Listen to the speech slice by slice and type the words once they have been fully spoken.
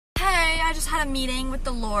just had a meeting with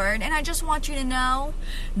the Lord, and I just want you to know,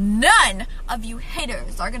 none of you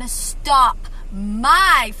haters are gonna stop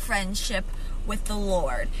my friendship with the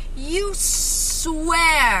Lord. You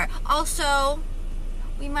swear. Also,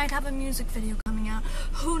 we might have a music video coming out.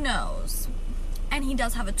 Who knows? And he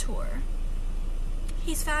does have a tour.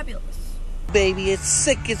 He's fabulous. Baby, it's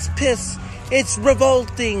sick, it's piss, it's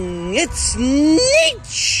revolting, it's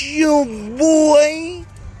nature, boy.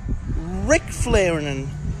 Rick Flairening,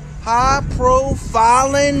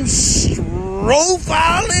 high-profiling,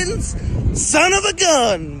 strofiling, son of a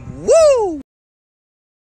gun. Woo!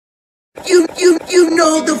 You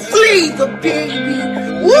know the flavor, baby.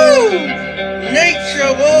 Woo!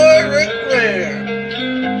 Nature boy, Rick Flair.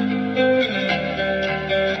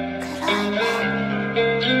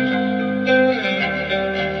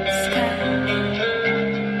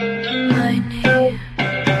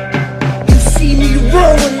 You see me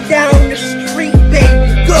rolling down the street, baby.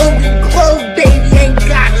 Golden Globe, baby, ain't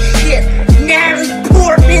got shit. Natalie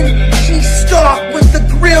Portman, she's stalked with the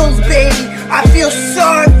grills, baby. I feel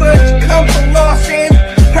sorry for her. She come from Los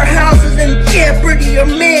Angeles. Her house is in jeopardy. Her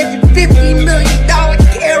man's 50 million